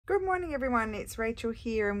Good morning everyone, it's Rachel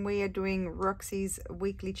here and we are doing Roxy's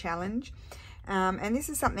weekly challenge. And this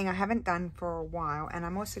is something I haven't done for a while, and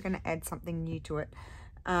I'm also going to add something new to it.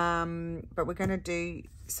 But we're going to do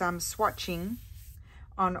some swatching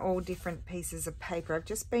on all different pieces of paper. I've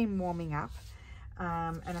just been warming up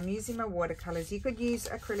and I'm using my watercolors. You could use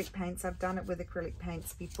acrylic paints. I've done it with acrylic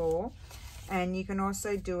paints before, and you can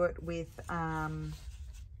also do it with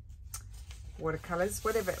watercolors,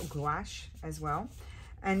 whatever, gouache as well.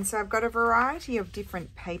 And so I've got a variety of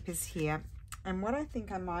different papers here, and what I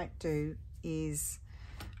think I might do is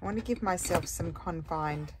I want to give myself some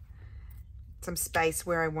space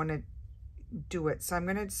where I want to do it. So I'm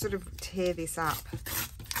going to sort of tear this up.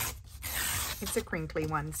 It's a crinkly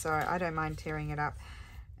one, so I don't mind tearing it up.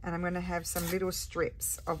 And I'm going to have some little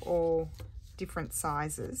strips of all different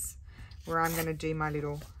sizes where I'm going to do my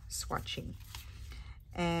little swatching.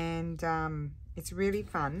 And it's really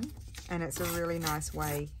fun, and it's a really nice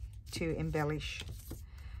way to embellish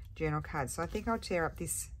journal cards. So I think I'll tear up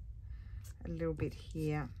this a little bit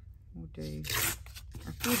here. We'll do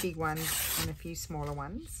a few big ones and a few smaller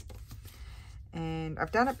ones. And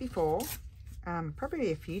I've done it before,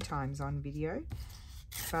 probably a few times on video,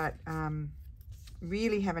 but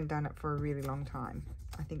really haven't done it for a really long time.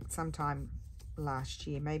 I think sometime last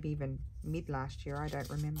year, maybe even mid last year, I don't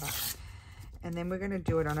remember. And then we're going to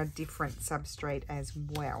do it on a different substrate as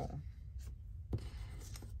well.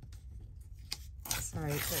 So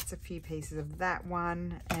that's a few pieces of that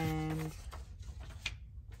one. And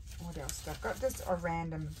what else? I've got just a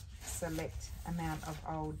random select amount of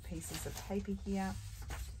old pieces of paper here.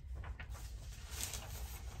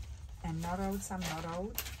 And not old, some not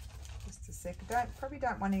old. Just a sec. Probably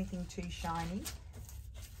don't want anything too shiny.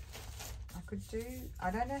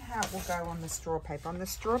 I don't know how it will go on the straw paper. On the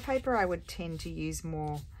straw paper, I would tend to use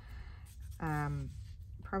more,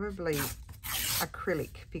 probably acrylic,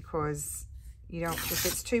 because you don't, if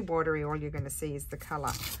it's too watery, all you're going to see is the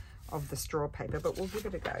colour of the straw paper, but we'll give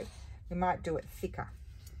it a go. We might do it thicker.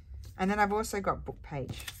 And then I've also got book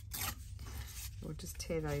page. We'll just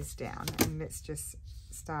tear those down and let's just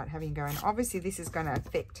start having a go. And obviously this is going to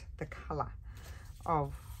affect the colour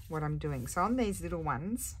of what I'm doing. So on these little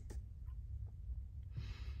ones,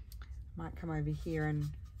 might come over here and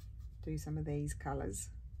do some of these colors,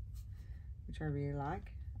 which I really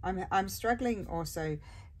like. I'm struggling also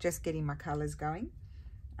just getting my colors going,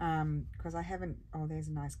 because I haven't, oh, there's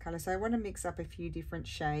a nice color. So I want to mix up a few different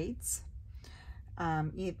shades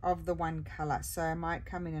of the one color. So I might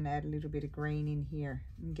come in and add a little bit of green in here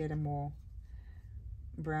and get a more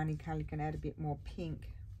browny color. You can add a bit more pink.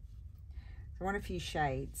 So I want a few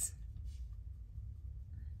shades.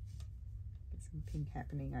 Pink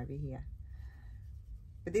happening over here,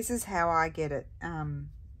 but this is how I get it. And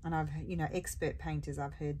I've, you know, expert painters,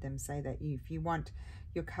 I've heard them say that if you want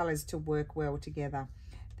your colors to work well together,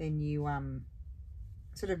 then you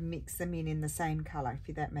sort of mix them in the same color,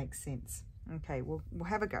 if that makes sense. Okay, we'll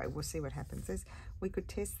have a go. We'll see what happens. We could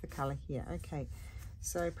test the color here. Okay,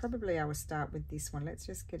 so probably I will start with this one. Let's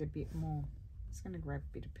just get a bit more. I'm just going to grab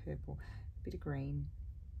a bit of purple, a bit of green,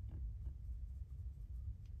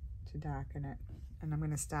 to darken it. And I'm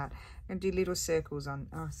going to start and do little circles on,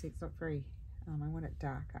 oh, see, it's not very, I want it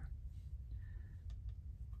darker.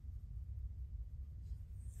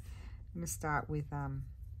 I'm going to start with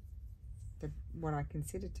what I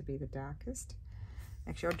consider to be the darkest.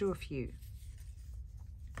 Actually, I'll do a few.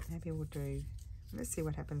 Maybe we'll do, let's see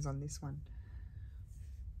what happens on this one.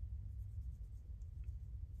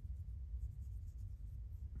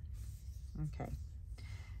 Okay,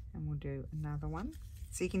 and we'll do another one.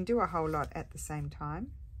 So you can do a whole lot at the same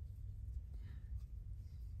time.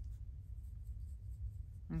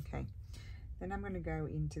 Okay, then I'm going to go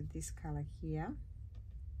into this color here.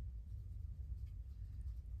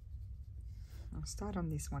 I'll start on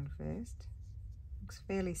this one first. Looks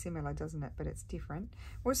fairly similar, doesn't it? But it's different.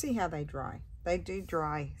 We'll see how they dry. They do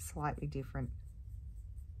dry slightly different.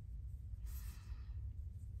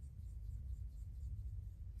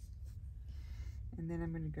 And then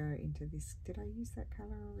I'm going to go into this. Did I use that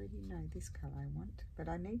color already? No, this color I want. But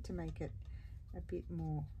I need to make it a bit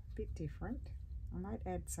different. I might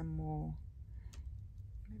add some more,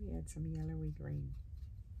 maybe add some yellowy green.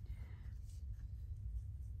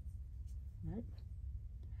 Nope.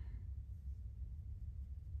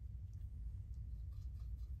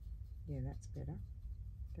 Yeah, that's better.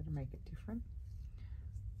 That'll make it different.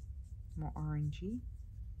 More orangey.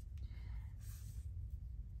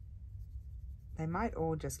 They might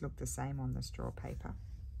all just look the same on the straw paper.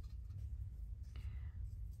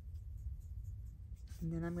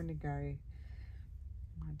 And then I'm going to go, I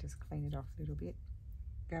might just clean it off a little bit,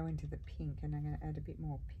 go into the pink, and I'm going to add a bit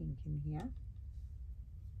more pink in here.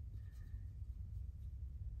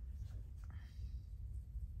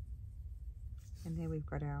 And there we've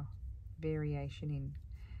got our variation in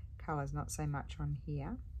colours, not so much on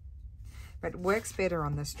here. But it works better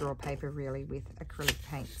on the straw paper really with acrylic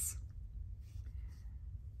paints.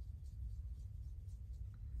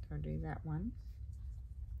 So I'll do that one.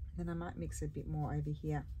 Then I might mix a bit more over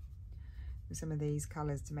here with some of these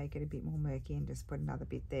colours to make it a bit more murky, and just put another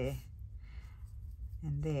bit there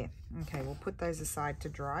and there. Okay, we'll put those aside to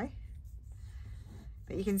dry.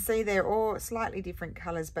 But you can see they're all slightly different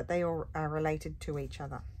colours, but they all are related to each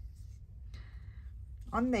other.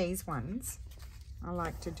 On these ones, I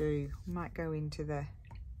like to do, might go into the,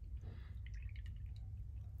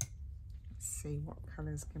 let's see, what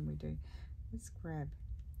colours can we do? Let's grab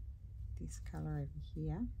this colour over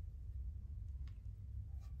here.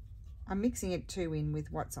 I'm mixing it too in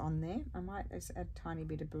with what's on there. I might just add a tiny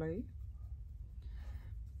bit of blue.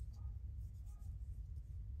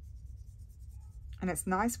 And it's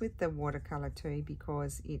nice with the watercolour too,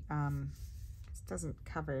 because it doesn't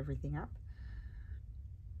cover everything up.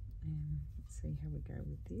 And let's see how we go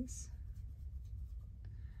with this.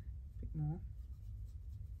 A bit more.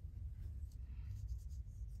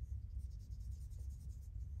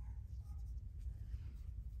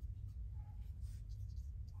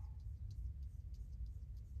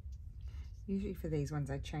 Usually for these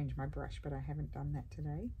ones I change my brush, but I haven't done that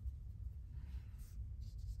today.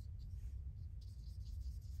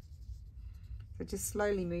 So just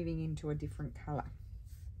slowly moving into a different colour.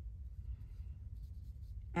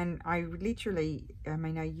 And I literally, I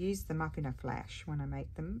mean, I use them up in a flash when I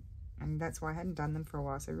make them, and that's why I hadn't done them for a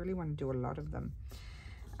while. So I really want to do a lot of them,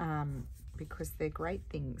 because they're great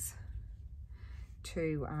things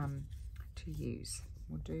to use.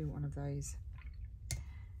 We'll do one of those.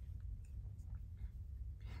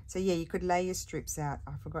 So yeah, you could lay your strips out.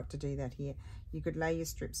 I forgot to do that here. You could lay your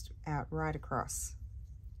strips out right across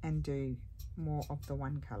and do more of the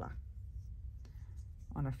one colour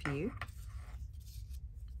on a few.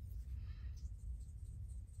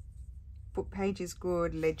 Book page is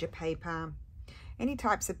good, ledger paper, any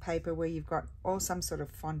types of paper where you've got all some sort of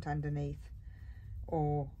font underneath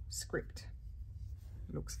or script.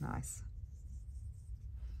 Looks nice.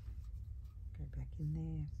 Go back in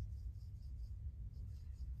there.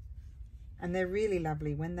 And they're really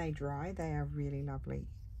lovely. When they dry, they are really lovely.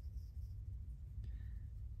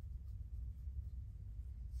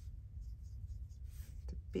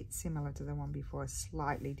 It's a bit similar to the one before,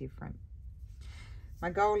 slightly different. My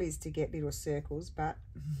goal is to get little circles, but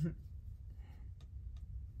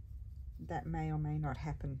that may or may not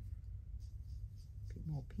happen. A bit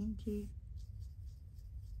more pinky.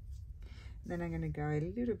 And then I'm going to go a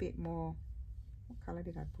little bit more. What colour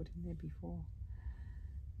did I put in there before?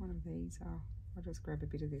 One of these. Oh, I'll just grab a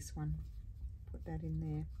bit of this one, put that in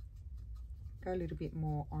there. Go a little bit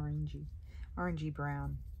more orangey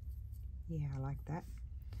brown. Yeah, I like that.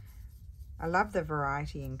 I love the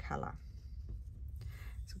variety in colour.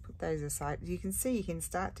 So put those aside. You can see you can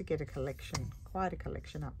start to get a collection, quite a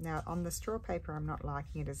collection up. Now on the straw paper I'm not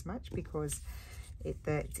liking it as much because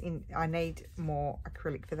I need more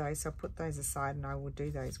acrylic for those, so I'll put those aside and I will do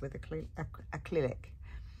those with acrylic.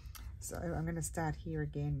 So I'm going to start here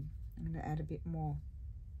again. I'm going to add a bit more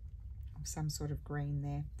of some sort of green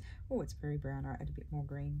there. Oh, it's very brown. I'll add a bit more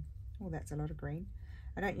green. Oh, that's a lot of green.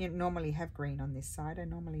 I don't normally have green on this side. I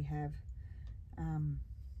normally have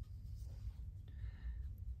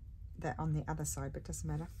that on the other side, but it doesn't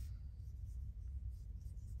matter.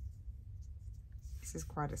 This is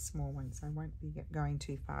quite a small one, so I won't be going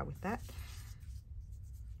too far with that.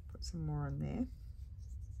 Put some more on there.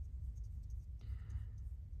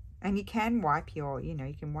 And you can wipe your, you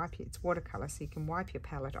can wipe it, it's watercolour, so you can wipe your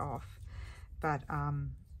palette off. But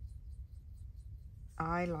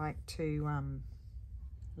I like to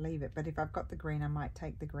leave it. But if I've got the green, I might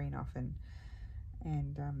take the green off, and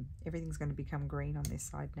everything's going to become green on this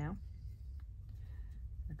side now.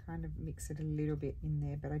 I kind of mix it a little bit in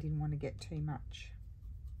there, but I didn't want to get too much.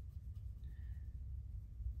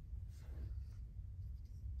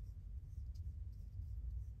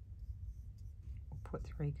 Put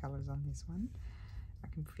 3 colours on this one. I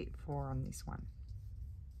can fit 4 on this one.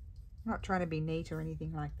 I'm not trying to be neat or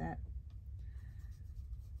anything like that.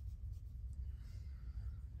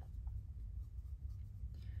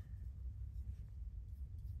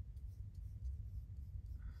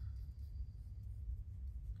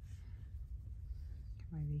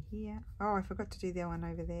 Come over here. Oh, I forgot to do the one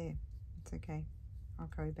over there. It's okay. I'll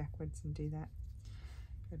go backwards and do that.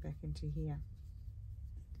 Go back into here.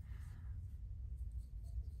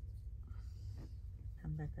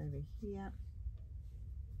 Come back over here.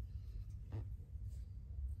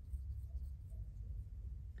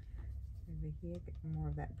 Over here, get more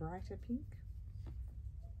of that brighter pink.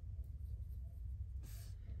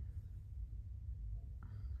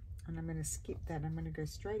 And I'm going to skip that. I'm going to go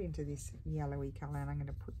straight into this yellowy colour, and I'm going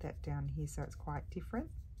to put that down here so it's quite different.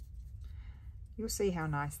 You'll see how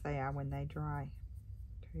nice they are when they dry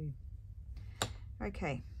too.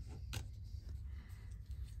 Okay.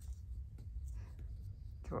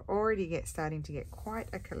 So we're already starting to get quite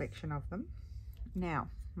a collection of them. Now,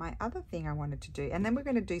 my other thing I wanted to do, and then we're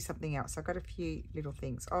going to do something else. I've got a few little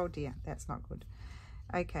things. Oh dear, that's not good.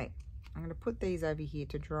 Okay, I'm going to put these over here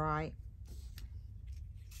to dry.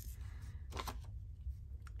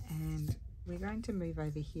 And we're going to move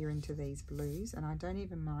over here into these blues, and I don't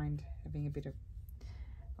even mind having a bit of,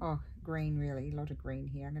 oh, green really, a lot of green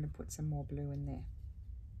here. I'm going to put some more blue in there.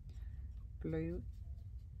 Blue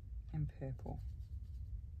and purple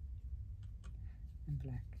and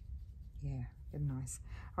black. Yeah, they're nice.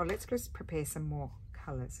 Oh, let's just prepare some more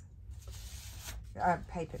colours.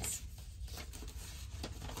 Papers.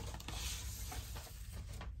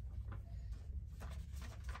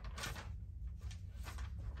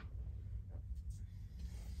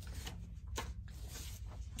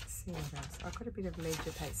 See what else? I've got a bit of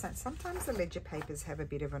ledger paper. So sometimes the ledger papers have a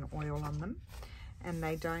bit of an oil on them, and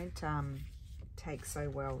they don't take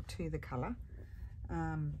so well to the colour.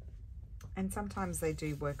 And sometimes they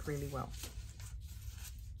do work really well.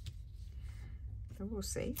 So we'll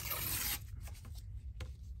see.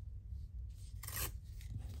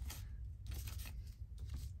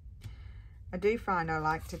 I do find I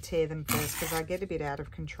like to tear them first because I get a bit out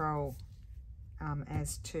of control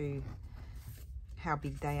as to how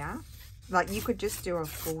big they are. Like, you could just do a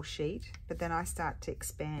full sheet, but then I start to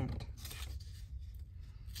expand.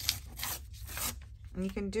 And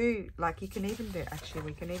you can do, like, you can even do, actually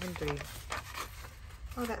we can even do,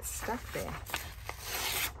 oh, that's stuck there.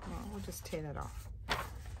 Oh, we'll just tear that off.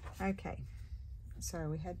 Okay, so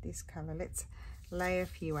we had this colour. Let's lay a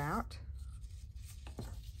few out.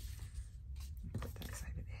 Put those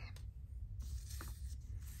over there.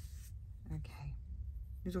 Okay,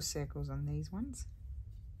 little circles on these ones.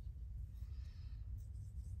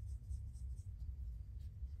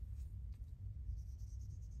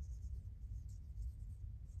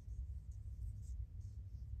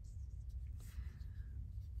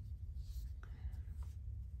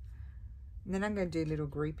 And then I'm going to do little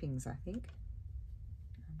groupings, I think.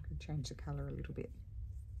 I'm going to change the colour a little bit.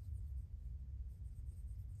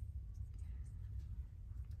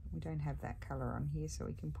 We don't have that colour on here, so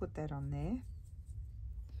we can put that on there.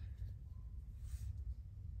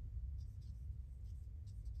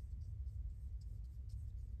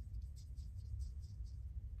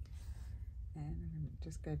 And I'm going to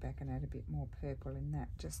just go back and add a bit more purple in that,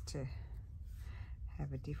 just to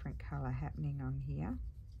have a different colour happening on here.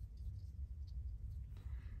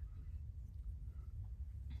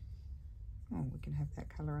 Oh, we can have that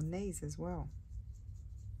colour on these as well.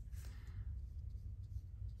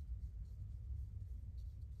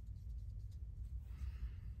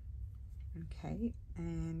 Okay,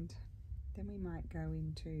 and then we might go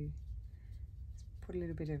into, put a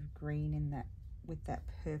little bit of green in that with that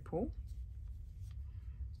purple.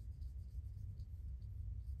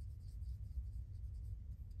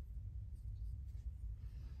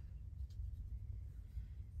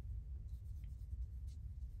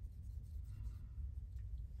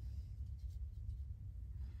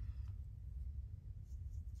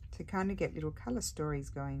 To kind of get little colour stories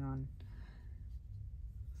going on.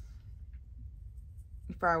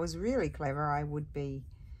 If I was really clever, I would be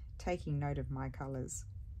taking note of my colours.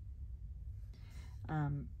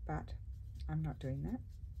 But I'm not doing that.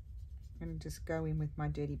 I'm going to just go in with my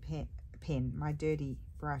dirty my dirty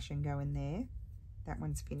brush, and go in there. That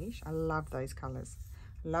one's finished. I love those colours.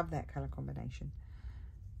 I love that colour combination.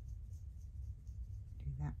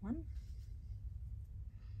 Do that one.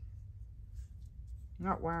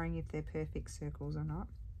 Not worrying if they're perfect circles or not.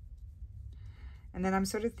 And then I'm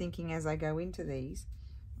sort of thinking as I go into these,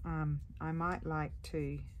 I might like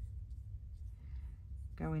to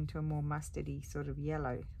go into a more mustardy sort of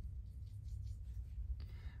yellow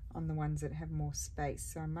on the ones that have more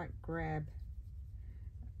space. So I might grab,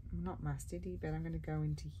 not mustardy, but I'm going to go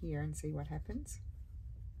into here and see what happens.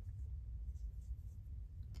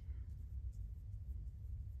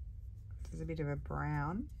 There's a bit of a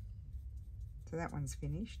brown. So that one's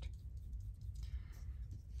finished.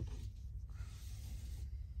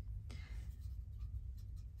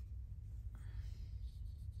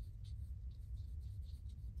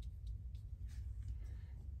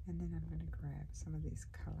 And then I'm going to grab some of this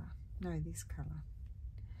colour. No, this colour.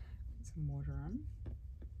 some water on.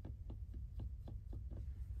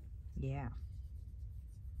 Yeah.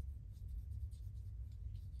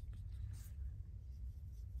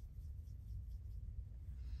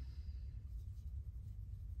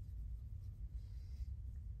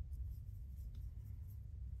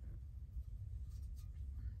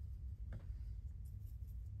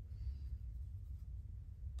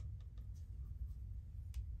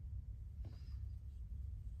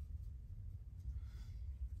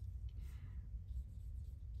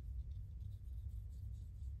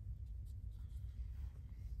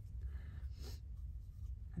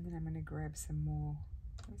 And then I'm going to grab some more,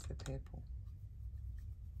 where's the purple?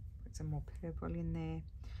 Put some more purple in there.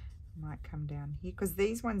 Might come down here, because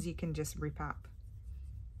these ones you can just rip up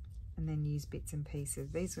and then use bits and pieces.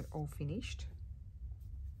 These are all finished.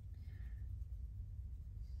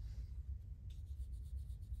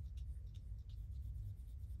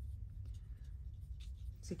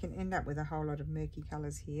 So you can end up with a whole lot of murky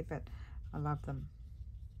colours here, but I love them.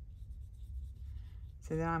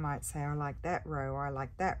 So then I might say, I like that row, I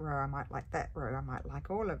like that row, I might like that row, I might like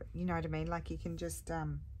all of it. You know what I mean? Like you can just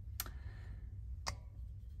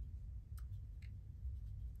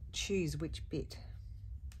choose which bit.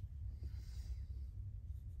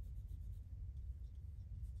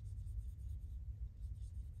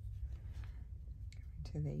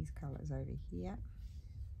 Go into these colours over here.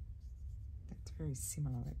 That's very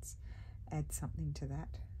similar. Let's add something to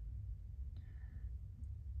that.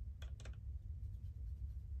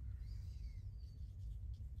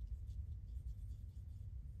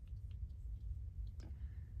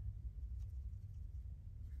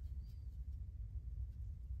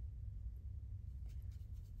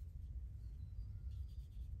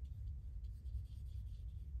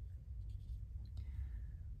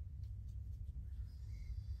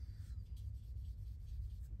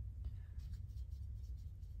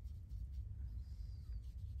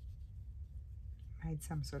 Made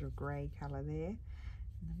some sort of grey colour there. And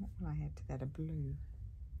then what will I add to that? A blue.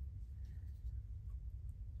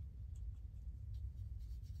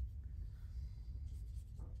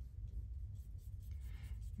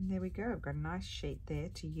 And there we go. I've got a nice sheet there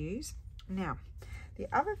to use. Now, the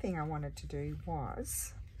other thing I wanted to do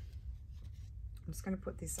was, I'm just going to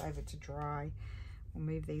put this over to dry. We'll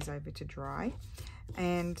move these over to dry.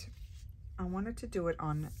 And I wanted to do it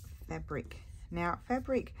on fabric. Now,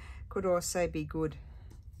 fabric could also be good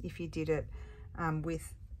if you did it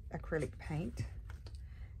with acrylic paint.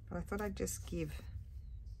 But I thought I'd just give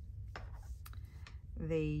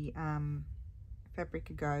the fabric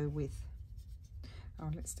a go with, oh,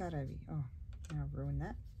 let's start over here. Oh, now I've ruined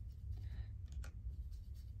that.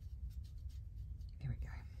 There we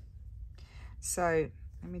go. So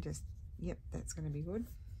let me just, yep, that's going to be good.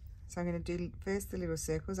 So I'm going to do first the little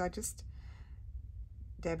circles. I just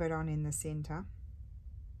dab it on in the center.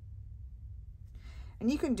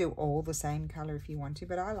 And you can do all the same color if you want to,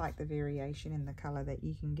 but I like the variation in the color that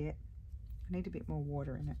you can get. I need a bit more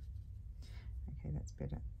water in it. Okay, that's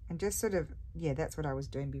better. And just sort of, yeah, that's what I was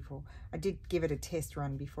doing before. I did give it a test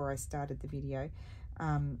run before I started the video.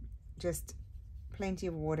 Just plenty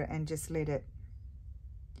of water and just let it,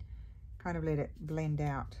 kind of let it blend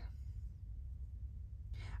out.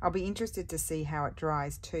 I'll be interested to see how it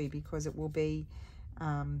dries too, because it will be,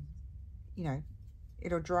 you know,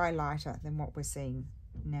 it'll dry lighter than what we're seeing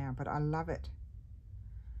now, but I love it.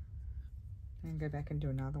 And go back and do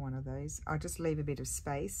another one of those. I'll just leave a bit of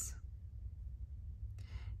space.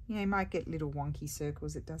 You know, you might get little wonky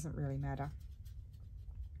circles, it doesn't really matter.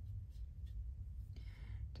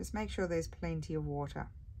 Just make sure there's plenty of water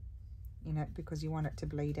in it because you want it to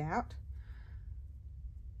bleed out.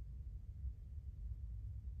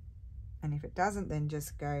 And if it doesn't, then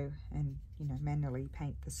just go and, you know, manually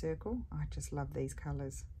paint the circle. I just love these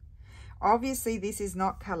colors. Obviously, this is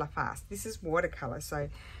not color fast. This is watercolor. So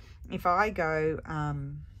if I go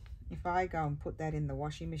and put that in the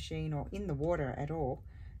washing machine or in the water at all,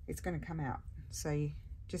 it's going to come out. So you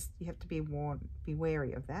have to be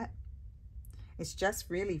wary of that. It's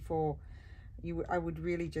just really for you. I would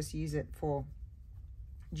really just use it for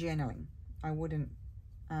journaling. I wouldn't,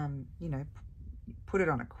 you know, put it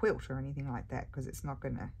on a quilt or anything like that because it's not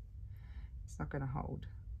gonna hold.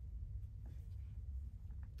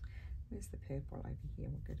 Where's the purple over here?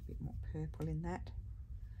 We'll get a bit more purple in that.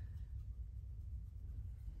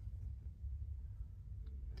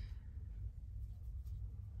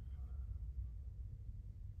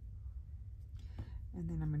 And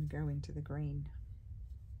then I'm going to go into the green,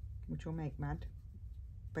 which will make mud,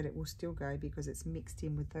 but it will still go because it's mixed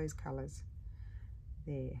in with those colours.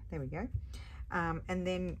 There we go. And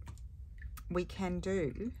then we can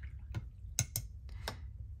do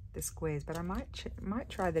the squares, but I might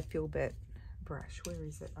try the filbert brush. Where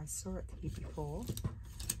is it? I saw it here before.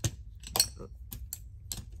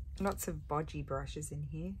 Lots of bodgy brushes in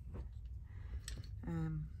here.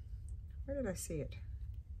 Where did I see it?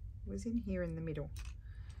 It was in here in the middle.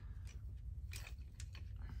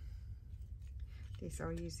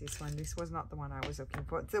 I'll use this one. This was not the one I was looking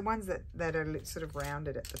for. It's the ones that are sort of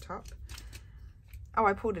rounded at the top. Oh,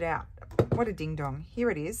 I pulled it out. What a ding dong.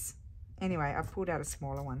 Here it is. Anyway, I pulled out a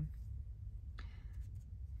smaller one.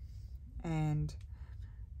 And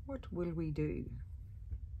what will we do?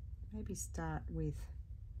 Maybe start with,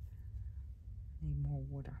 need more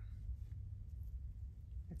water.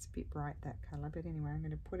 It's a bit bright, that colour, but anyway, I'm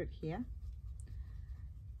going to put it here.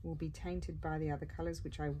 Will be tainted by the other colours,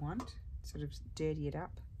 which I want. Sort of dirty it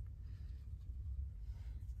up.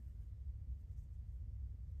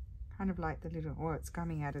 Kind of like the little, oh, it's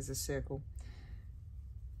coming out as a circle.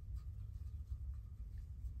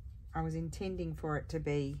 I was intending for it to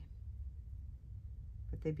be,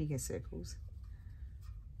 but they're bigger circles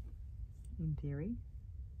in theory.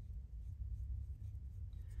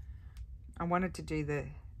 I wanted to do the,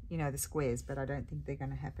 you know, the squares, but I don't think they're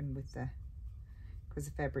going to happen with the, because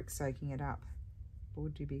the fabric's soaking it up. But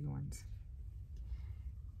we'll do bigger ones.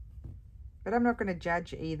 But I'm not going to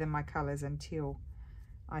judge either my colours until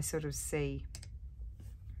I sort of see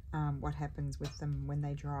what happens with them when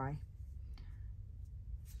they dry.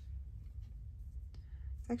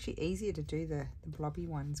 It's actually easier to do the blobby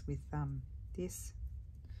ones with this.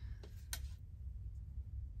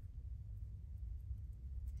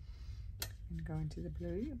 And go into the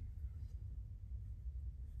blue.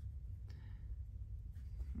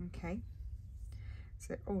 Okay.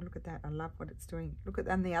 So, oh, look at that. I love what it's doing. Look at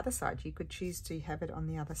on the other side. You could choose to have it on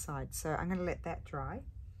the other side. So I'm going to let that dry.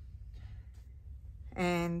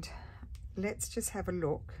 And let's just have a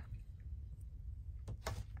look.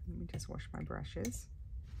 Let me just wash my brushes.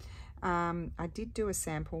 I did do a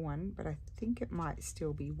sample one, but I think it might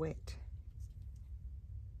still be wet.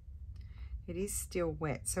 It is still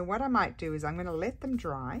wet. So what I might do is I'm going to let them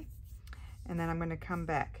dry, and then I'm going to come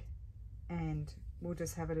back and we'll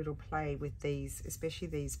just have a little play with these, especially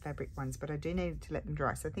these fabric ones, but I do need to let them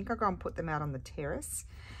dry. So I think I'll go and put them out on the terrace.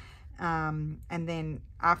 And then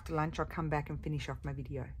after lunch, I'll come back and finish off my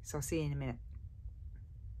video. So I'll see you in a minute.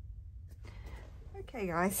 Okay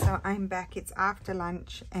guys, so I'm back. It's after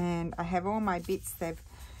lunch and I have all my bits. They've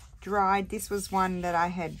dried. This was one that I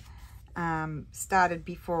had started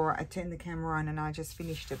before I turned the camera on, and I just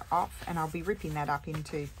finished it off, and I'll be ripping that up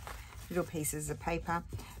into little pieces of paper.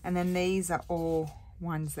 And then these are all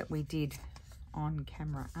ones that we did on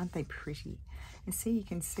camera. Aren't they pretty? And see, you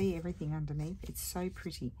can see everything underneath. It's so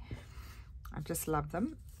pretty. I just love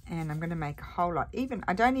them, and I'm going to make a whole lot. Even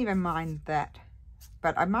I don't even mind that,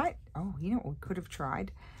 but I might, oh, you know what we could have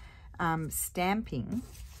tried? Stamping,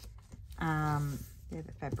 they're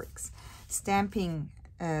the fabrics, stamping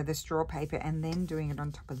the straw paper and then doing it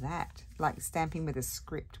on top of that, like stamping with a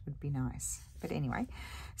script would be nice. But anyway,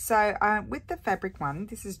 so with the fabric one,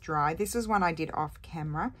 this is dry. This was one I did off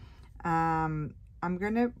camera. I'm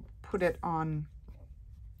going to put it on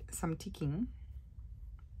some ticking,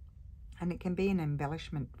 and it can be an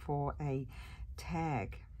embellishment for a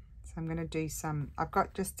tag. So I'm going to do some, I've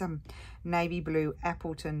got just some navy blue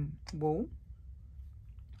Appleton wool.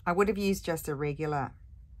 I would have used just a regular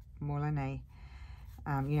Moulinet,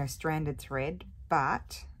 you know, stranded thread,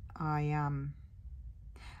 but I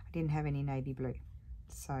didn't have any navy blue.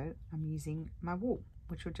 So I'm using my wool,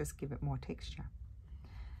 which will just give it more texture.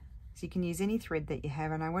 So you can use any thread that you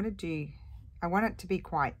have, and I want it to be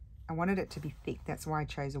quite, I wanted it to be thick. That's why I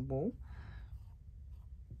chose a wool.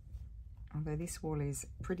 Although this wool is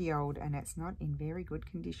pretty old and it's not in very good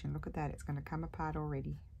condition. Look at that, it's going to come apart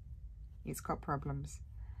already. It's got problems.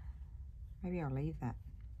 Maybe I'll leave that.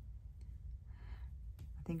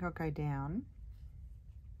 I think I'll go down.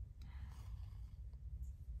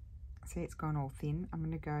 See, it's gone all thin. I'm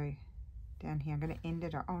going to go down here. I'm going to end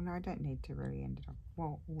it up. Oh no, I don't need to really end it up.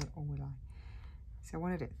 Well, or will I? So I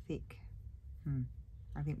wanted it thick.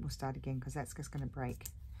 I think we'll start again because that's just going to break.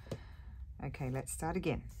 Okay, let's start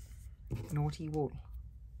again. Naughty wool.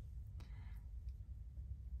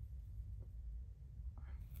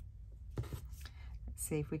 Let's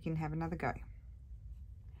see if we can have another go.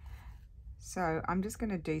 So I'm just going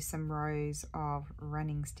to do some rows of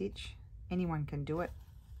running stitch. Anyone can do it,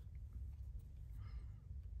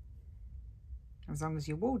 as long as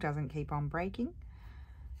your wool doesn't keep on breaking.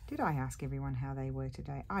 Did I ask everyone how they were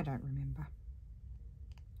today? I don't remember.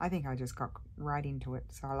 I think I just got right into it.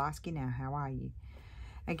 So I'll ask you now, how are you?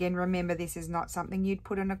 Again, remember, this is not something you'd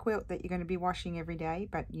put on a quilt that you're going to be washing every day,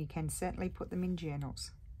 but you can certainly put them in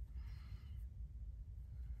journals.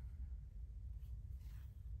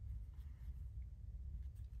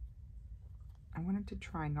 wanted to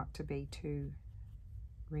try not to be too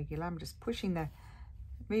regular. I'm just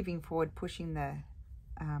moving forward, pushing the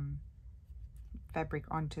fabric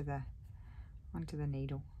onto the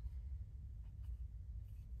needle.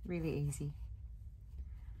 Really easy.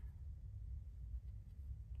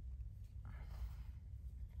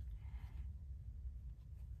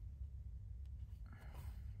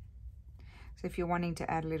 So if you're wanting to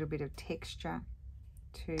add a little bit of texture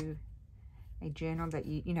to a journal that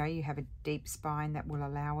you know you have a deep spine that will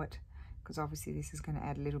allow it, because obviously this is going to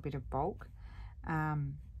add a little bit of bulk,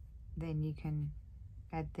 then you can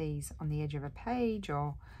add these on the edge of a page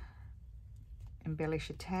or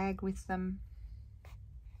embellish a tag with them.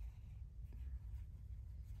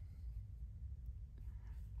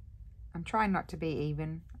 I'm trying not to be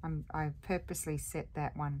even. I purposely set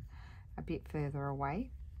that one a bit further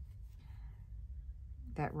away,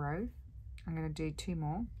 that row. I'm going to do 2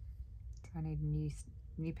 more. So I need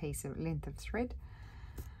a new piece of length of thread.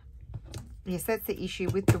 Yes, that's the issue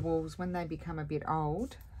with the wools. When they become a bit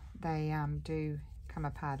old, they do come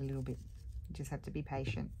apart a little bit. You just have to be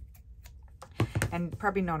patient. And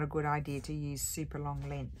probably not a good idea to use super long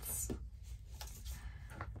lengths.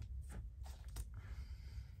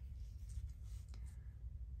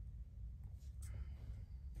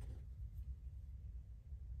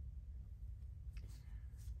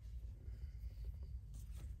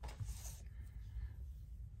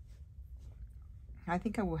 I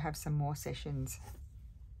think I will have some more sessions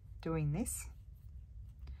doing this.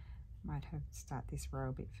 Might have to start this row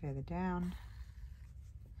a bit further down.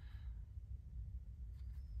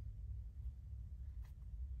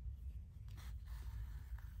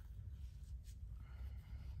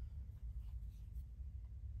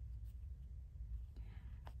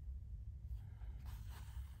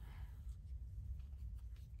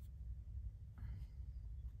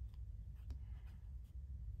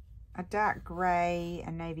 A dark grey,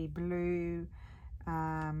 a navy blue,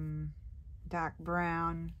 dark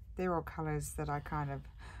brown. They're all colours that I kind of,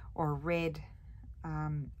 or red,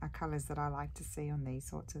 are colours that I like to see on these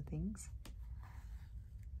sorts of things.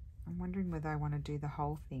 I'm wondering whether I want to do the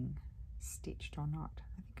whole thing stitched or not.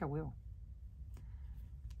 I think I will.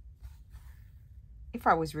 If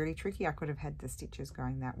I was really tricky, I could have had the stitches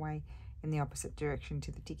going that way in the opposite direction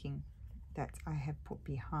to the ticking that I have put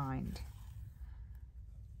behind.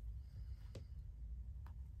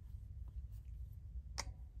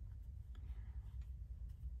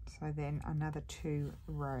 So then another 2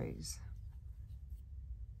 rows.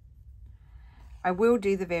 I will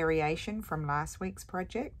do the variation from last week's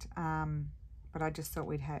project, but I just thought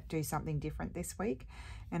we'd do something different this week,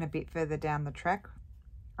 and a bit further down the track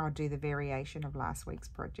I'll do the variation of last week's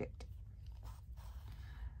project.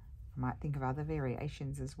 I might think of other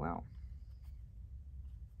variations as well.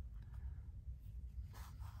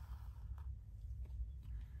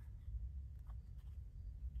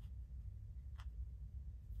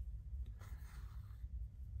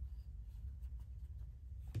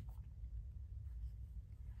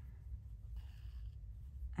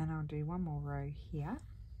 And I'll do 1 more row here.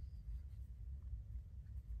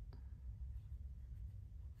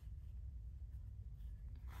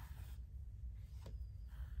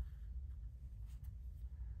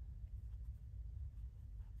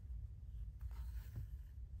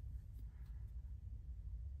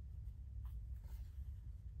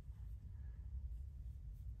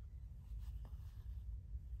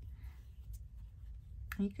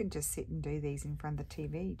 You can just sit and do these in front of the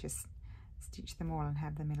TV, just stitch them all and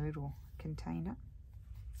have them in a little container.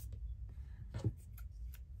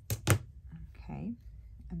 Okay,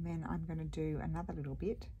 and then I'm going to do another little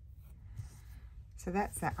bit. So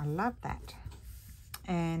that's that. I love that.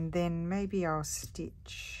 And then maybe I'll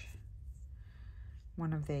stitch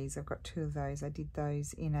one of these. I've got 2 of those. I did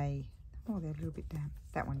those in a, oh, they're a little bit damp.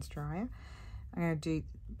 That one's drier. I'm going to do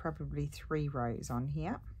probably 3 rows on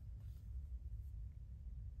here.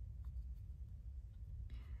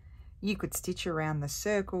 You could stitch around the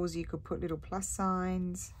circles, you could put little plus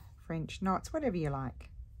signs, French knots, whatever you like.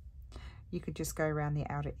 You could just go around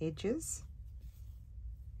the outer edges.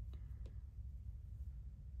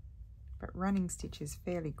 But running stitch is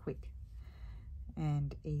fairly quick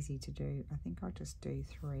and easy to do. I think I'll just do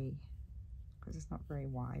 3 because it's not very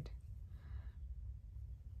wide.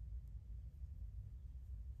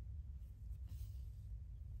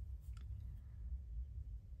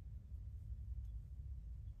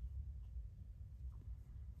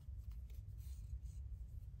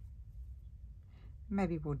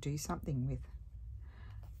 Maybe we'll do something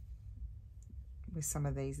with some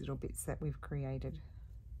of these little bits that we've created.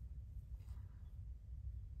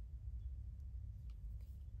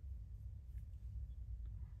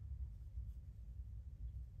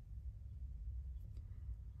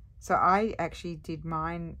 So I actually did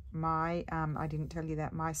mine, I didn't tell you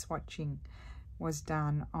that, my swatching was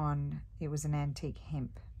done on, it was an antique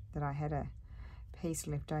hemp that I had a piece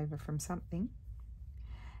left over from something.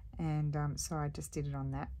 And so I just did it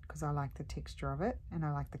on that because I like the texture of it and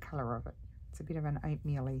I like the colour of it. It's a bit of an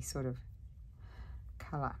oatmeal-y sort of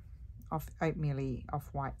colour, oatmeal-y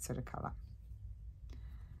off-white sort of colour.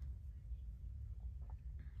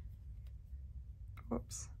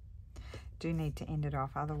 Whoops. Do need to end it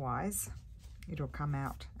off, otherwise it'll come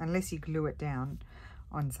out unless you glue it down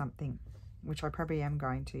on something, which I probably am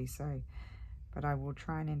going to, so but I will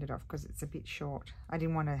try and end it off because it's a bit short. I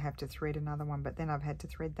didn't want to have to thread another one, but then I've had to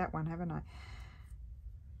thread that one, haven't I?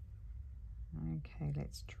 Okay,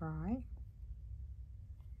 let's try.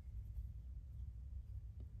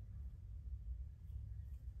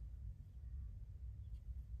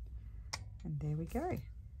 And there we go.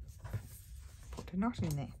 Put a knot in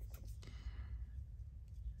there.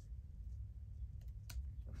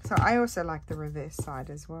 So I also like the reverse side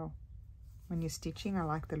as well. When you're stitching, I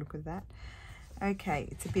like the look of that. Okay,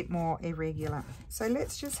 it's a bit more irregular. So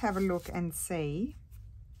let's just have a look and see.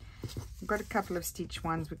 We've got a couple of stitch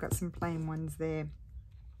ones. We've got some plain ones there.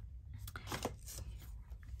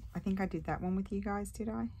 I think I did that one with you guys, did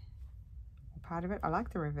I? Or part of it. I like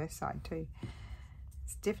the reverse side too.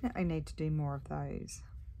 Definitely need to do more of those.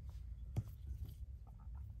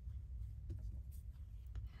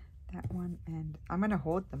 That one, and I'm going to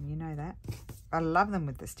hoard them, you know that. I love them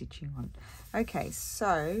with the stitching on. Okay,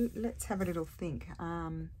 so let's have a little think.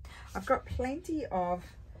 I've got plenty of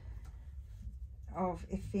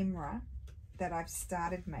ephemera that I've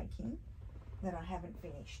started making that I haven't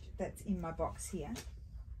finished. That's in my box here.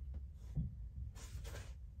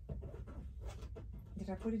 Did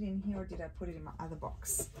I put it in here or did I put it in my other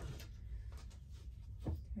box?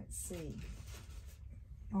 Let's see.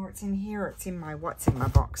 Or it's in here or it's in my what's in my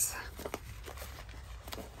box.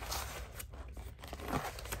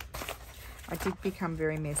 I did become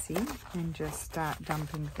very messy and just start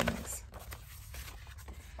dumping things.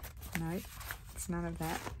 No, it's none of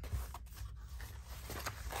that.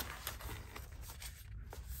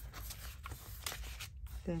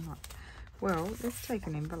 They're not. Well, let's take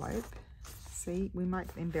an envelope. See, we might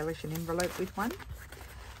embellish an envelope with one.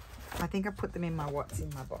 I think I put them in my what's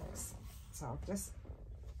in my box. So I'll just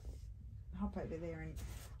hop over there and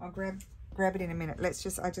I'll grab it in a minute.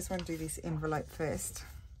 I just want to do this envelope first.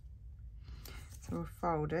 So we'll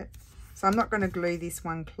fold it. So I'm not going to glue this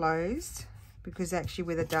one closed because actually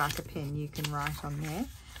with a darker pen you can write on there.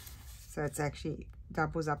 So it's actually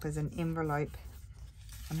doubles up as an envelope,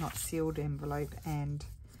 a not sealed envelope, and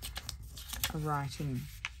a writing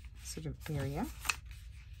sort of area.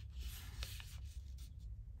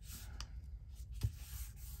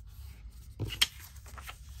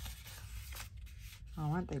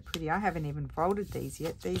 Oh, aren't they pretty? I haven't even folded these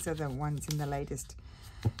yet. These are the ones in the latest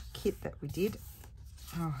kit that we did.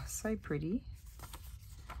 Oh, so pretty.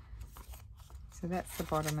 So that's the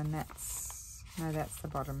bottom and that's, no, that's the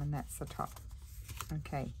bottom and that's the top.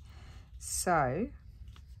 Okay, so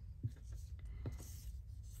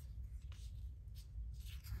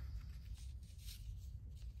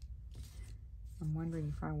I'm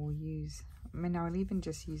wondering if I will use, I mean, I'll even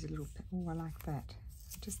just use a little, oh, I like that.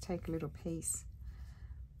 Just take a little piece,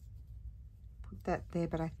 put that there,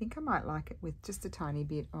 but I think I might like it with just a tiny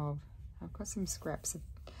bit of, I've got some scraps of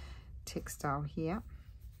textile here.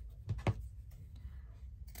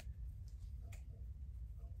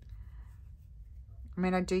 I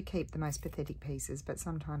mean, I do keep the most pathetic pieces, but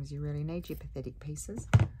sometimes you really need your pathetic pieces.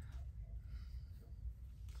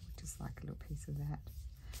 Just like a little piece of that.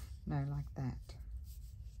 No, like that.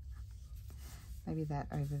 Maybe that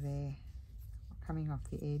over there, coming off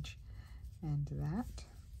the edge, and that.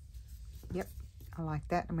 Yep, I like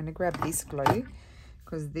that. I'm going to grab this glue,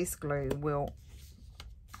 because this glue will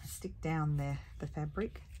stick down the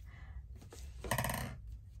fabric. I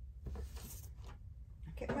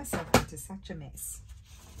get myself into such a mess.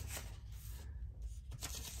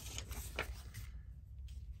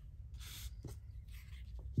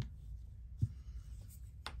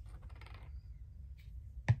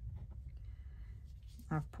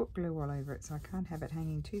 I've put glue all over it, so I can't have it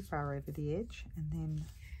hanging too far over the edge, and then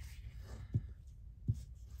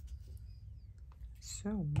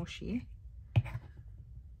so mushy.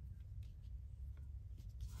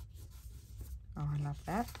 Oh, I love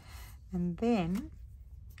that. And then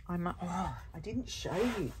oh, I didn't show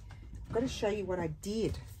you. I've got to show you what I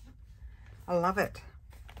did. I love it.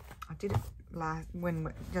 I did it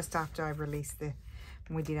just after I released I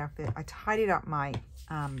tidied up my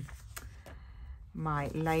my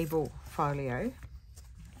label folio.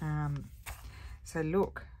 So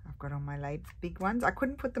look, I've got on my big ones. I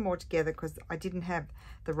couldn't put them all together because I didn't have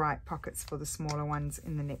the right pockets for the smaller ones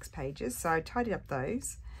in the next pages. So I tidied up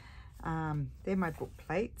those. They're my book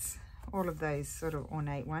plates. All of those sort of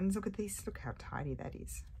ornate ones. Look at these. Look how tidy that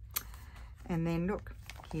is. And then look,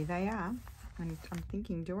 here they are. And I'm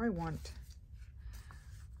thinking, do I want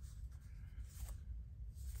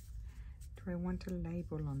a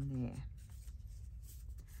label on there?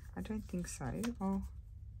 I don't think so. Oh,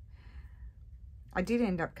 I did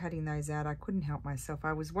end up cutting those out. I couldn't help myself.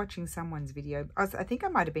 I was watching someone's video. I think I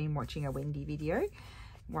might have been watching a Wendy video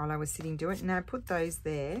while I was sitting doing it. And I put those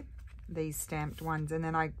there, these stamped ones. And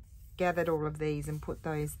then I gathered all of these and put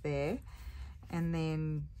those there. And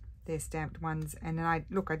then they're stamped ones. And then I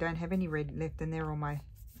don't have any red left. And they're all my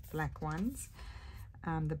black ones.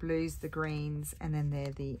 The blues, the greens. And then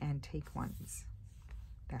they're the antique ones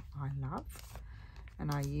that I love.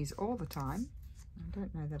 And I use all the time. I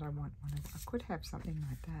don't know that I want one. I could have something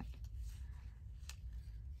like that.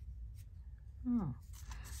 Oh,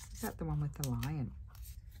 is that the one with the lion?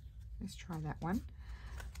 Let's try that one.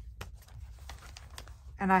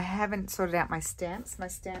 And I haven't sorted out my stamps. My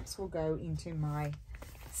stamps will go into my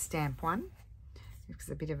stamp one. It's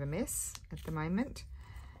a bit of a mess at the moment.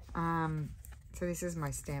 So this is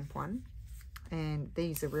my stamp one. And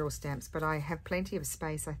these are real stamps, but I have plenty of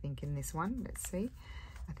space, I think, in this one. Let's see.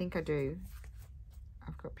 I think I do.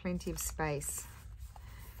 I've got plenty of space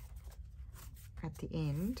at the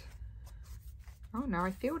end. Oh, no,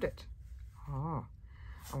 I filled it. Oh,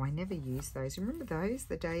 I never used those. Remember those,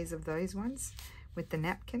 the days of those ones with the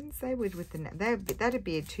napkins? They would with the that'd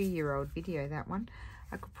be a 2-year-old video, that one.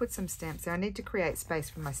 I could put some stamps there. I need to create space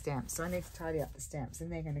for my stamps, so I need to tidy up the stamps, and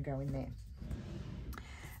they're going to go in there.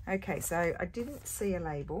 Okay, so I didn't see a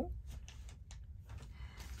label.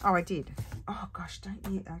 Oh, I did. Oh gosh,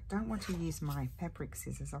 I don't want to use my fabric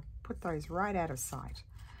scissors. I'll put those right out of sight.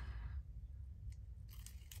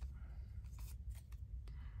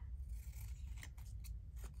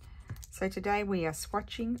 So today we are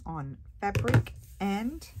swatching on fabric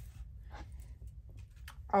and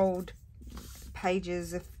old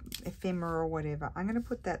pages, ephemera or whatever. I'm going to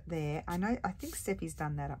put that there. I think Steffi's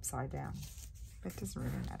done that upside down. That doesn't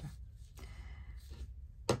really matter.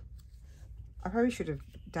 I probably should have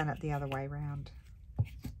done it the other way around.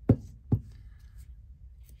 Put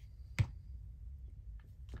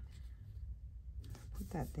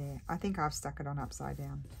that there. I think I've stuck it on upside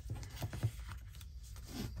down.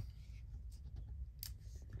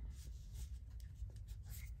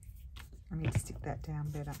 I need to stick that down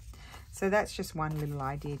better. So that's just one little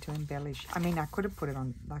idea to embellish. I mean, I could have put it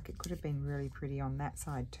on, like it could have been really pretty on that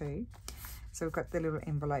side too. So we've got the little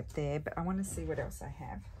envelope there, but I want to see what else I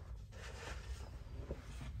have.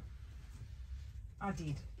 I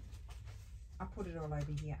did. I put it all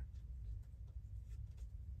over here.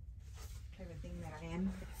 Clever thing that I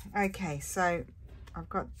am. Okay, so I've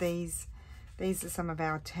got these. These are some of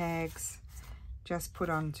our tags just put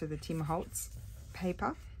onto the Tim Holtz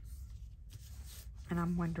paper. And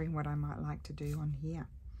I'm wondering what I might like to do on here.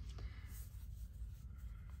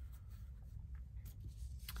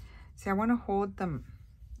 See, I want to hoard them.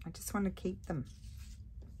 I just want to keep them.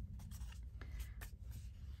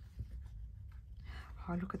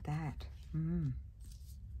 Oh, look at that.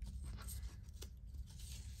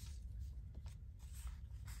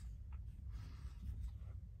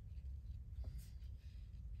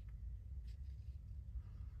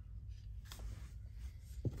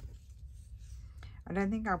 I don't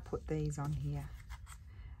think I'll put these on here.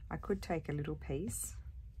 I could take a little piece.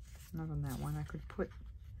 Not on that one. I could put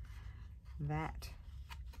that.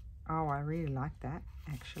 Oh, I really like that,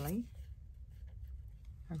 actually.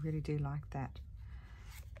 I really do like that.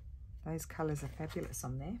 Those colours are fabulous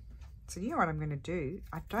on there. So you know what I'm going to do?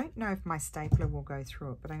 I don't know if my stapler will go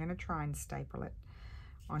through it, but I'm going to try and staple it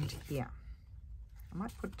onto here. I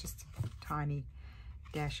might put just a tiny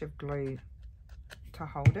dash of glue to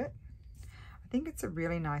hold it. I think it's a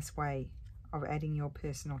really nice way of adding your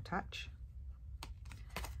personal touch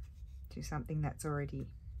to something that's already...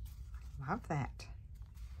 Love that.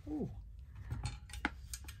 Ooh.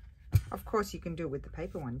 Of course, you can do it with the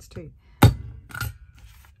paper ones too.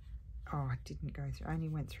 Oh, it didn't go through. I only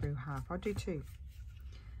went through half. I'll do 2.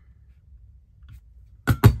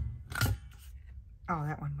 Oh,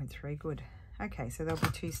 that one went through. Good. Okay, so there'll be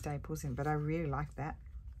 2 staples in, but I really like that.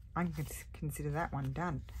 I'm going to consider that one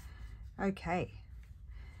done. Okay.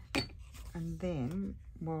 And then,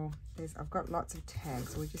 well, I've got lots of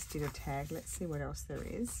tags. We just did a tag. Let's see what else there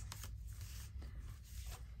is.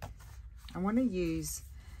 I want to use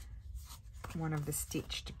one of the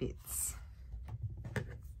stitched bits.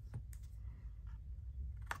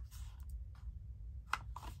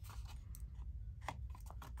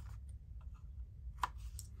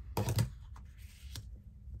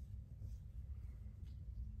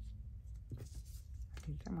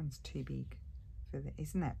 that one's too big for the,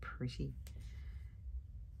 isn't that pretty?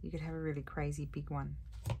 You could have a really crazy big one.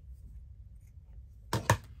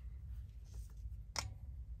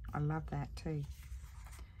 I love that too.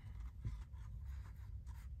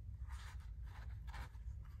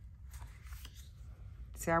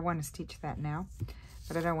 See, I want to stitch that now,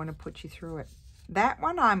 but I don't want to put you through it. That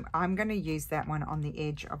one, I'm going to use that one on the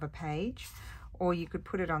edge of a page, or you could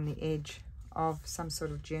put it on the edge of some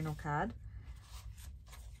sort of journal card.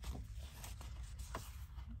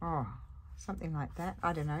 Oh, something like that.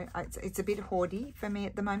 I don't know. It's a bit hoardy for me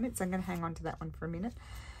at the moment, so I'm going to hang on to that one for a minute.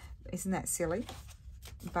 Isn't that silly?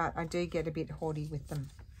 But I do get a bit hoardy with them.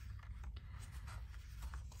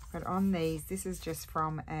 But on these, this is just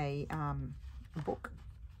from a book.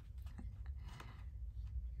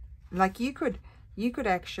 Like you could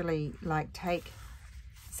actually like take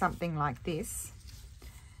something like this.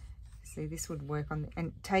 See, this would work on,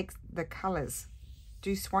 and take the colors.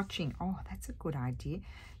 Do swatching. Oh, that's a good idea.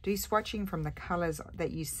 Do swatching from the colors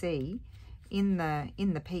that you see in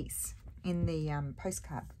the piece, in the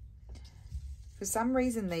postcard. For some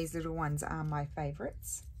reason, these little ones are my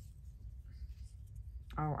favorites.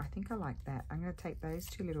 Oh, I think I like that. I'm going to take those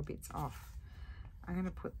two little bits off. I'm going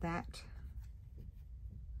to put that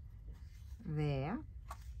there.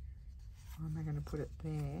 Or am I going to put it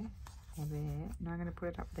there or there? No, I'm going to put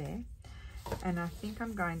it up there. And I think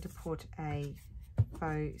I'm going to put a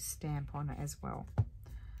faux stamp on it as well.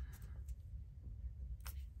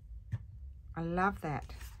 I love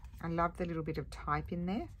that. I love the little bit of type in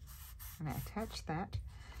there. I'm going to attach that.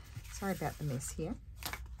 Sorry about the mess here.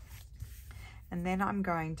 And then I'm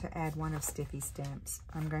going to add one of Steffi's stamps.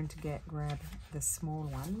 I'm going to grab the small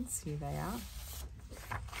ones. Here they are.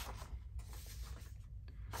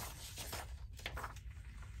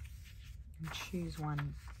 And choose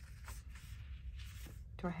one.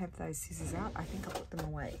 Do I have those scissors out? I think I put them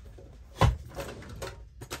away.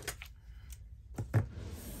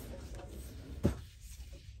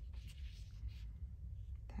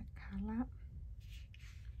 That colour.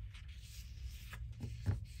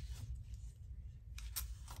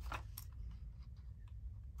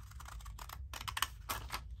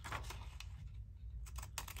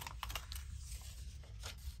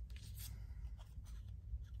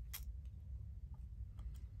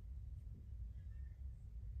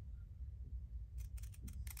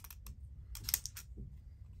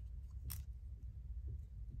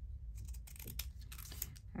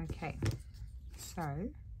 Okay, so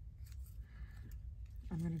I'm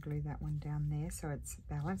going to glue that one down there so it's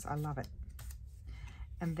balanced. I love it.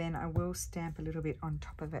 And then I will stamp a little bit on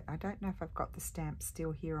top of it. I don't know if I've got the stamp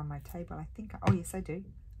still here on my table. I think, oh yes, I do.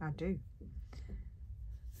 I do.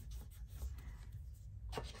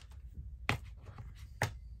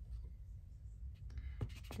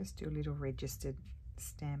 Just do a little registered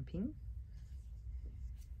stamping.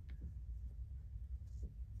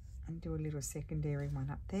 And do a little secondary one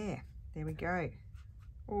up there. There we go.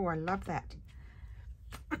 Oh, I love that.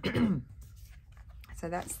 So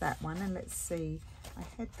that's that one. And let's see. I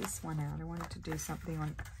had this one out. I wanted to do something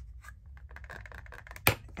on.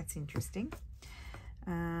 That's interesting.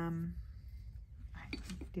 I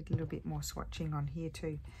did a little bit more swatching on here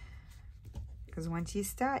too. Because once you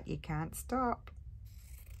start, you can't stop.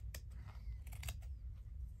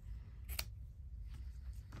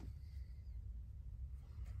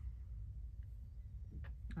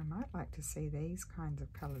 I might like to see these kinds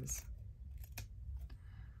of colours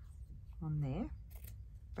on there,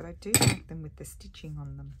 but I do like them with the stitching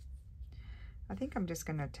on them. I think I'm just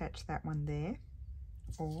going to attach that one there,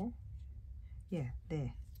 or yeah,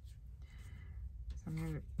 there. So I'm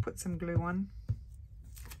going to put some glue on.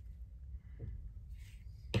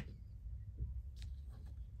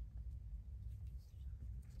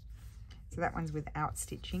 So that one's without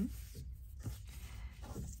stitching.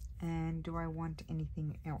 And do I want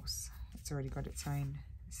anything else? It's already got its own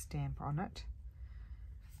stamp on it.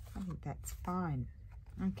 I think that's fine.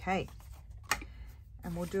 Okay.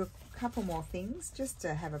 And we'll do a couple more things just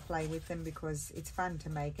to have a play with them because it's fun to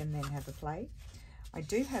make and then have a play. I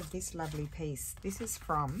do have this lovely piece. This is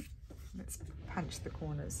from, let's punch the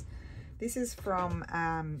corners. This is from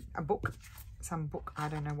a book, some book. I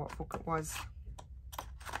don't know what book it was.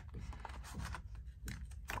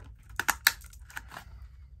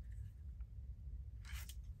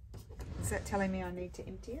 Is that telling me I need to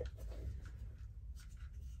empty it?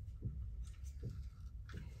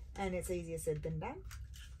 And it's easier said than done.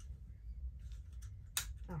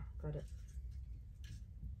 Oh, got it.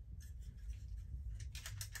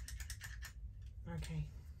 Okay,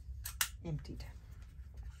 emptied.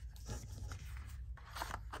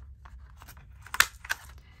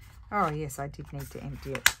 Oh yes, I did need to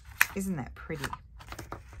empty it. Isn't that pretty?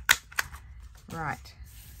 Right,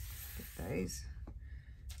 get those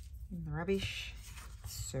in the rubbish.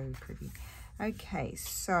 So pretty. Okay,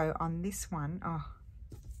 so on this one, oh,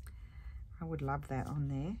 I would love that on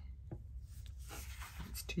there.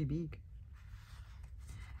 It's too big.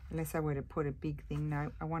 Unless I were to put a big thing.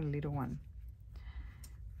 No, I want a little one.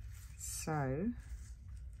 So,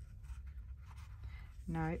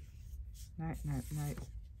 no.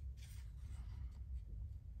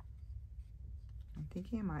 I'm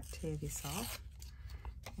thinking I might tear this off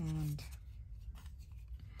and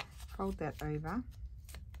fold that over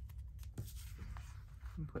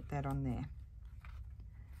and put that on there.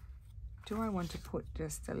 Do I want to put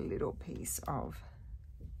just a little piece of,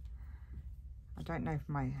 I don't know if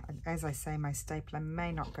my, as I say, my stapler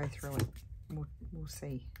may not go through it. We'll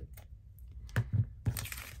see. Put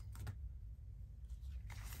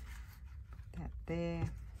that there.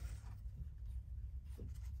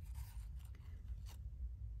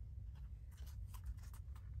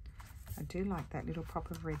 I do like that little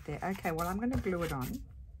pop of red there. Okay, well, I'm going to glue it on,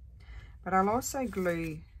 but I'll also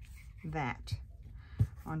glue that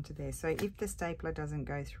onto there. So if the stapler doesn't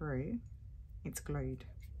go through, it's glued.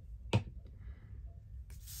 Put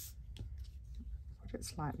it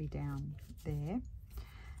slightly down there,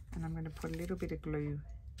 and I'm going to put a little bit of glue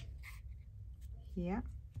here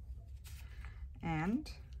and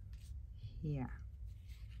here.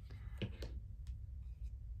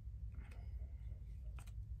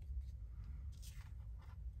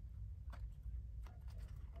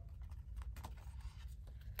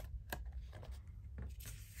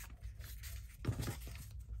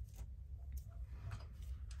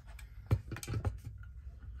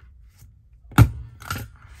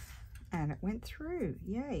 And it went through,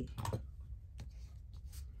 yay.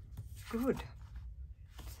 Good.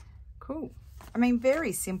 Cool. I mean,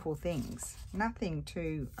 very simple things. Nothing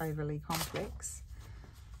too overly complex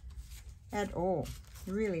at all.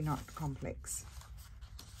 Really not complex.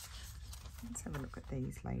 Let's have a look at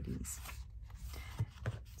these ladies.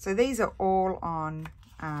 So these are all on,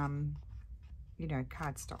 you know,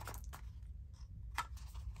 cardstock.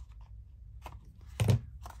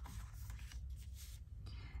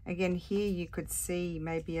 Again, here you could see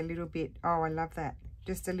maybe a little bit, oh, I love that.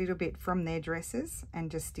 Just a little bit from their dresses and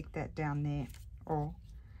just stick that down there. Or,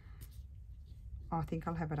 oh, I think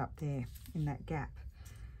I'll have it up there in that gap.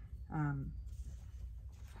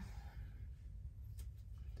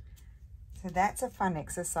 So that's a fun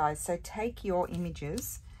exercise. So take your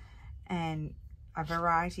images and a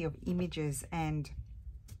variety of images and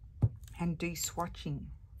do swatching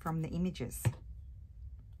from the images.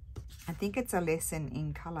 I think it's a lesson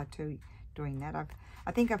in colour too, doing that.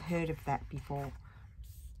 I think I've heard of that before.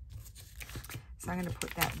 So I'm going to put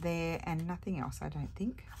that there and nothing else, I don't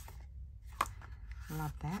think.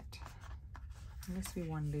 Love that. Unless we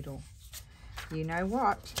want little. You know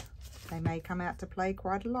what? They may come out to play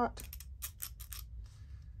quite a lot.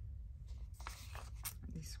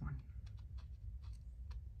 This one.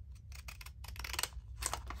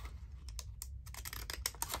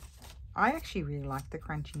 I actually really like the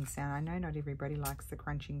crunching sound. I know not everybody likes the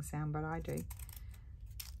crunching sound, but I do.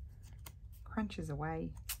 Crunches away.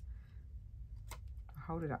 I'll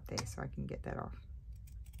hold it up there so I can get that off.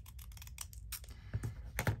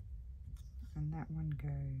 And that one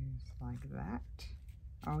goes like that.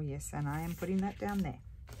 Oh yes, and I am putting that down there.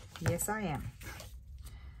 Yes, I am.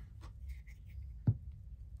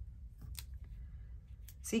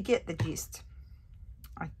 So you get the gist.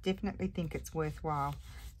 I definitely think it's worthwhile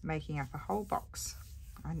making up a whole box.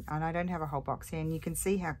 And I don't have a whole box here, and you can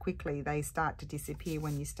see how quickly they start to disappear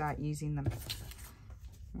when you start using them.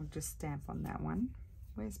 We'll just stamp on that one.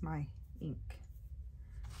 Where's my ink?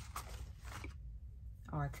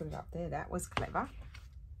 Oh, I put it up there. That was clever.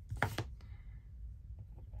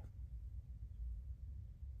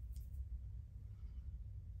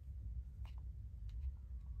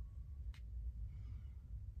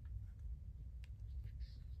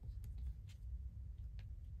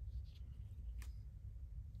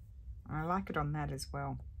 I like it on that as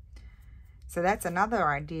well. So that's another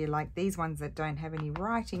idea, like these ones that don't have any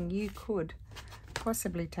writing, you could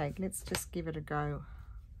possibly take, let's just give it a go.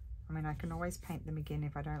 I mean, I can always paint them again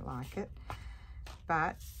if I don't like it,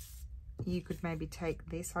 but you could maybe take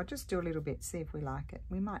this. I'll just do a little bit, see if we like it.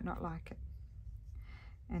 We might not like it.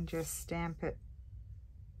 And just stamp it.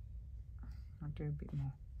 I'll do a bit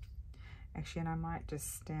more. Actually, and I might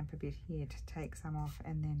just stamp a bit here to take some off,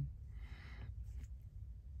 and then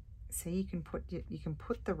so you can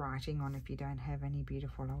put the writing on if you don't have any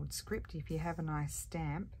beautiful old script. If you have a nice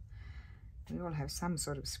stamp, We all have some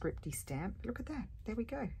sort of scripty stamp. Look at that. There we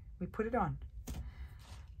go. We put it on.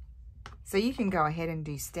 So you can go ahead and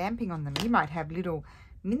do stamping on them. You might have little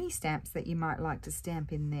mini stamps that you might like to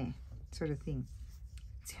stamp in there, sort of thing.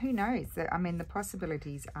 So who knows? I mean, the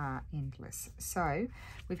possibilities are endless. So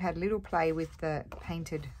we've had a little play with the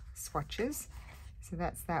painted swatches. So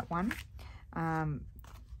that's that one.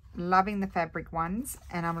 Loving the fabric ones,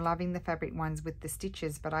 and I'm loving the fabric ones with the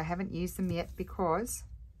stitches, but I haven't used them yet because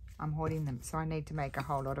I'm hoarding them. So I need to make a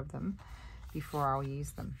whole lot of them before I'll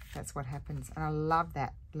use them. That's what happens. And I love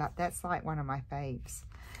that. That's like one of my faves.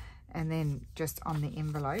 And then just on the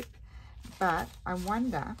envelope. But I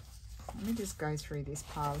wonder, let me just go through this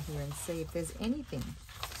pile here and see if there's anything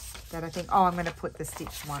that I think, oh, I'm going to put the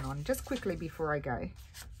stitched one on just quickly before I go.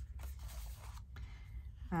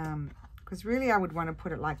 Because really I would want to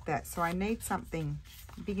put it like that. So I need something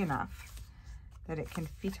big enough that it can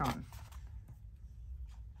fit on.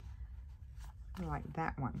 Like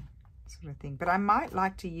that one sort of thing. But I might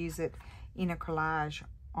like to use it in a collage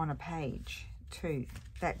on a page too.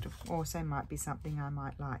 That also might be something I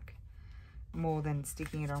might like more than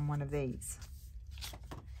sticking it on one of these.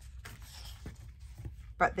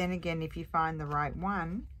 But then again, if you find the right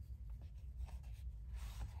one,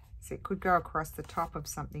 so it could go across the top of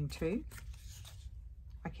something too.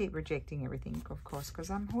 I keep rejecting everything, of course, because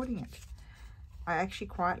I'm hoarding it. I actually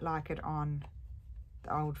quite like it on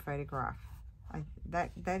the old photograph.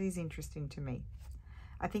 That is interesting to me.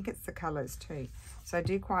 I think it's the colors too. So I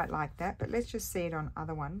do quite like that, but let's just see it on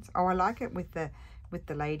other ones. Oh, I like it with the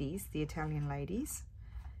ladies, the Italian ladies.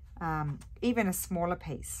 Even a smaller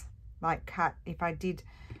piece, like cut, if I did,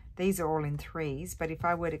 these are all in 3s, but if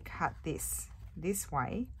I were to cut this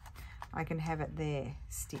way, I can have it there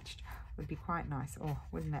stitched. Would be quite nice. Oh,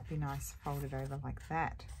 wouldn't that be nice, folded over like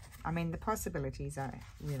that? I mean, the possibilities are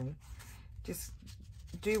really, just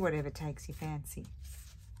do whatever takes your fancy,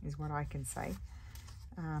 is what I can say.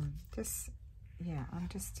 Yeah, I'm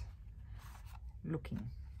just looking.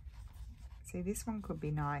 See, this one could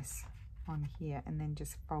be nice on here, and then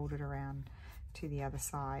just fold it around to the other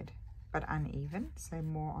side, but uneven, so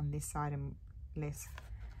more on this side and less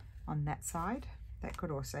on that side. That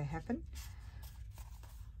could also happen.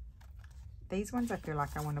 These ones I feel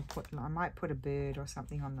like I want to put, I might put a bird or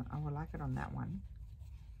something on the, oh, I like it on that one.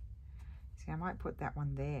 See, I might put that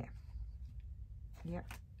one there.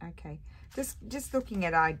 Yep, okay. Just looking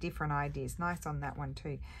at different ideas. Nice on that one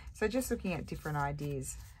too. So just looking at different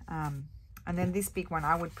ideas. And then this big one,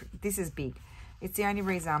 this is big. It's the only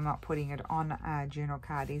reason I'm not putting it on a journal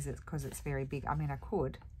card is it's because it's very big. I mean, I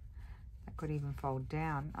could even fold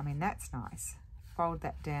down. I mean, that's nice. Fold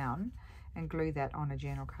that down and glue that on a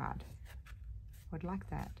journal card. Would like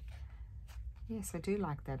that. Yes, I do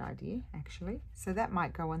like that idea, actually. So that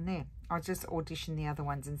might go on there. I'll just audition the other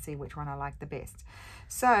ones and see which one I like the best.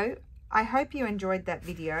 So I hope you enjoyed that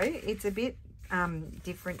video. It's a bit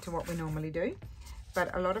different to what we normally do,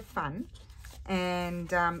 but a lot of fun and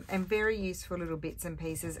very useful little bits and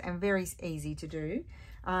pieces and very easy to do.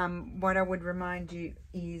 What I would remind you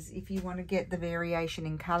is if you want to get the variation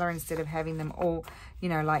in color instead of having them all, you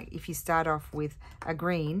know, like if you start off with a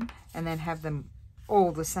green and then have them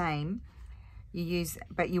all the same, you use,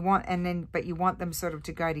 but you want them sort of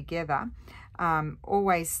to go together.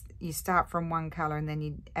 Always you start from one color and then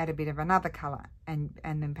you add a bit of another color and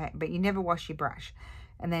then paint, but you never wash your brush.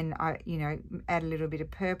 And then you know, add a little bit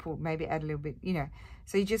of purple, maybe add a little bit, you know,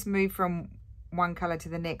 so you just move from one color to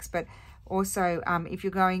the next. But also if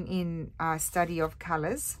you're going in study of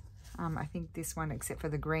colors, I think this one, except for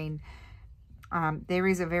the green, there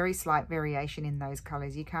is a very slight variation in those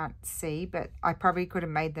colors. You can't see, but I probably could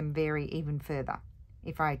have made them vary even further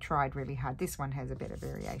if I tried really hard. This one has a better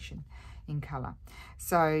variation in color.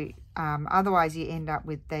 So otherwise you end up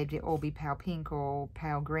with, they'd all be pale pink or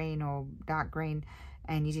pale green or dark green,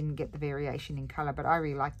 and you didn't get the variation in color. But I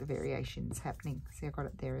really like the variations happening. See, I got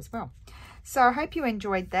it there as well. So I hope you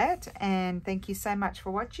enjoyed that, and thank you so much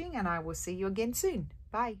for watching, and I will see you again soon.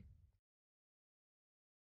 Bye.